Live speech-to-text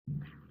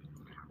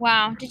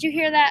Wow, did you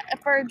hear that? A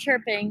bird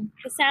chirping.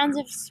 The sounds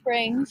of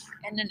spring.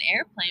 And an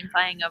airplane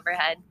flying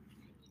overhead.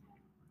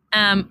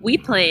 We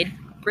played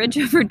Bridge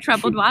Over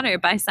Troubled Water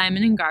by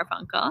Simon and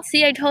Garfunkel.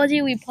 See, I told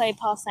you we play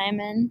Paul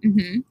Simon.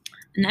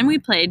 And then we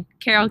played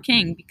Carole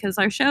King because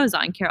our show is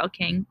on Carole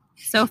King.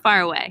 So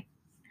Far Away.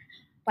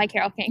 By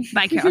Carole King.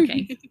 By Carole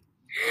King.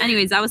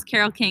 Anyways, that was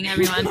Carole King,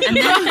 everyone.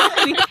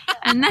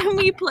 And then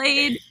we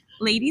played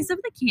Ladies of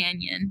the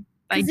Canyon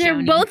by Joni.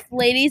 They're both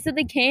Ladies of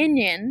the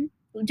Canyon.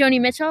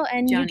 Joni Mitchell,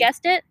 and you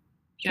guessed it,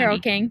 Carole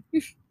King.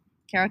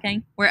 Carole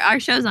King. Our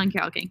show's on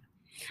Carole King.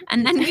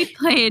 And then we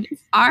played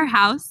Our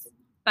House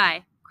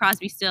by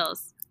Crosby,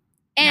 Stills.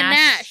 And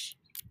Nash.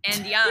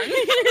 And Young.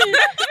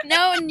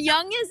 No,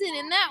 Young isn't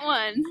in that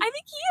one. I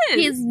think he is.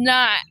 He's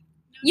not.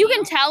 You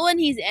can tell when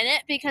he's in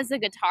it because the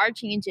guitar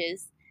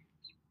changes.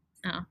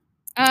 Oh.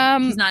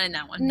 He's not in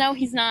that one. No,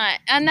 he's not.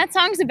 And that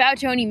song's about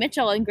Joni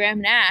Mitchell and Graham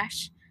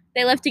Nash.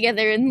 They live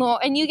together in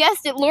and you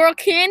guessed it, Laurel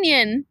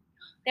Canyon.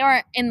 They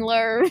weren't in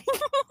Lurv.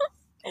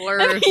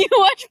 Lurv. You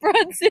watch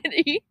Broad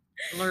City.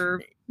 Lurv.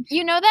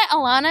 You know that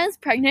Alana is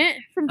pregnant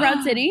from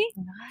Broad City?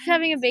 Nice. She's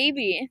having a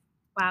baby.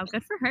 Wow,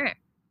 good for her.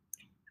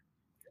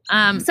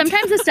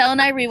 Sometimes Estelle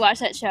and I rewatch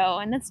that show,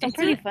 and it's still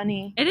pretty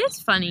funny. It is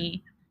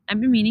funny.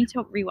 I've been meaning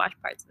to rewatch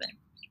parts of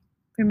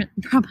it.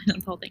 Probably not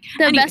the whole thing.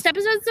 The best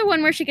episode's the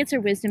one where she gets her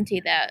wisdom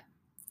teeth out.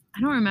 I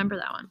don't remember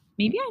that one.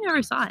 Maybe I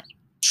never saw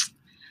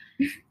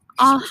it.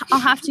 I'll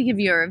have to give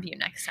you a review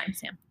next time,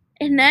 Sam.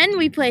 And then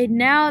we played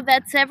Now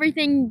That's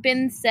Everything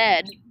Been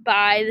Said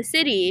by The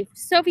City.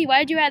 Sophie,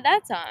 why did you add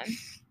that song?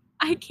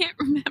 I can't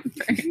remember.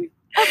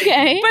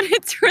 Okay. But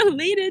it's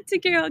related to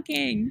Carole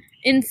King.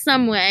 In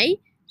some way.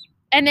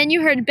 And then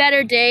you heard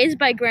Better Days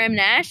by Graham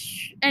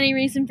Nash. Any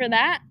reason for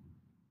that?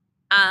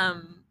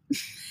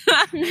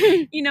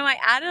 You know, I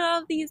added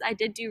all of these. I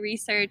did do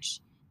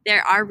research.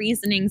 There are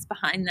reasonings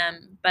behind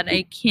them, but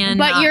I can't.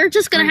 But you're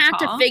just going to have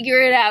to figure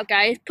it out,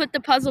 guys. Put the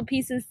puzzle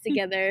pieces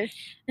together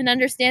and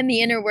understand the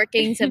inner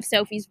workings of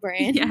Sophie's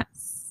brain.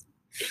 Yes.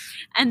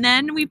 And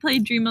then we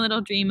played Dream a Little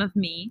Dream of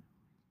Me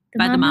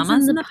by the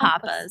Mamas and the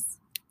Papas.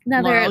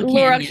 Another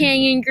Laurel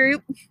Canyon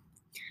group.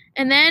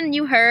 And then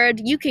you heard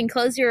You Can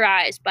Close Your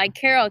Eyes by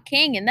Carole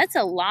King, and that's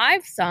a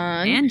live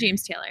song. And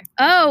James Taylor.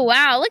 Oh,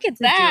 wow. Look at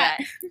that.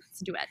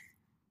 It's a duet.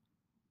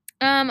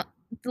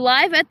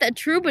 Live at the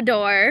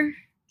Troubadour.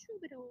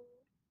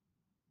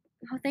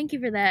 Oh, thank you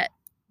for that.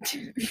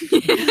 I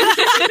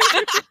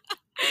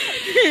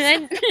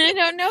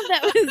don't know if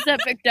that was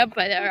picked up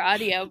by our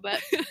audio, but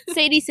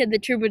Sadie said the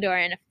Troubadour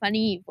in a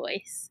funny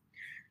voice.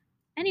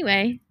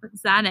 Anyway.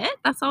 Is that it?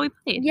 That's all we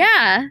played?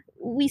 Yeah.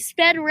 We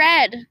sped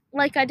red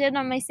like I did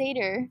on my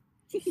Seder.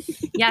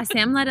 Yeah,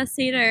 Sam led a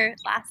Seder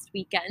last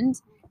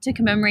weekend to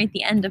commemorate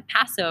the end of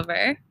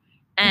Passover,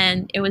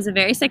 and it was a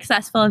very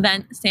successful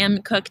event.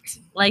 Sam cooked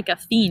like a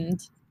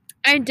fiend.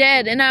 I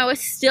did, and I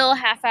was still a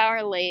half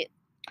hour late.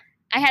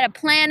 I had a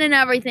plan and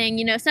everything.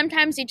 You know,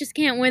 sometimes you just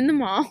can't win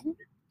them all.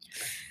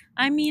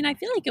 I mean, I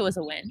feel like it was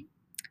a win.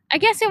 I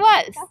guess it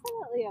was.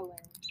 Definitely a win.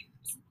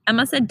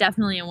 Emma said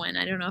definitely a win.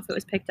 I don't know if it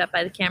was picked up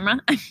by the camera.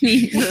 I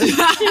mean,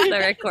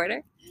 the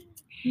recorder.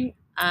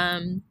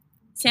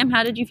 Sam,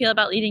 how did you feel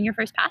about leading your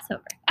first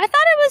Passover? I thought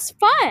it was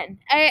fun.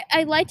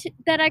 I liked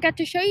that I got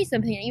to show you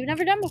something that you've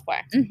never done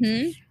before.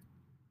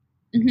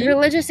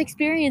 Religious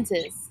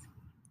experiences.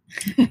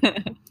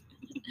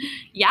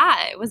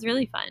 Yeah, it was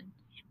really fun.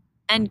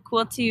 And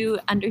cool to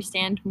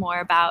understand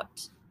more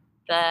about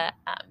the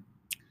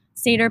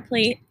Seder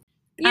plate.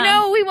 You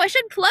know, we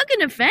should plug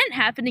an event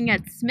happening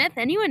at Smith.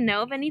 Anyone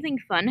know of anything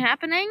fun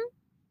happening?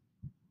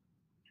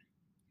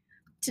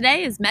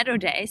 Today is Meadow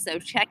Day, so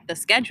check the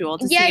schedule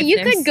to see yeah, if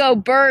you could go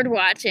bird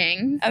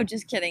watching. Oh,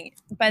 just kidding.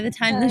 By the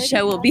time the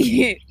show will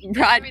be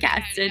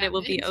broadcasted, it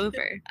will be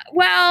over.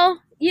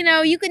 Well, you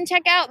know, you can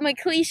check out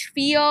McLeish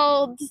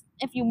Field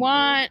if you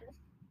want.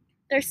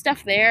 There's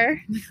stuff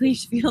there.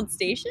 McLeish Field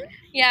Station?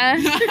 Yeah.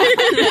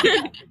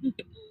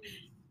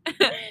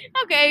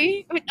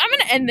 Okay, I'm going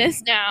to end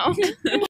this now.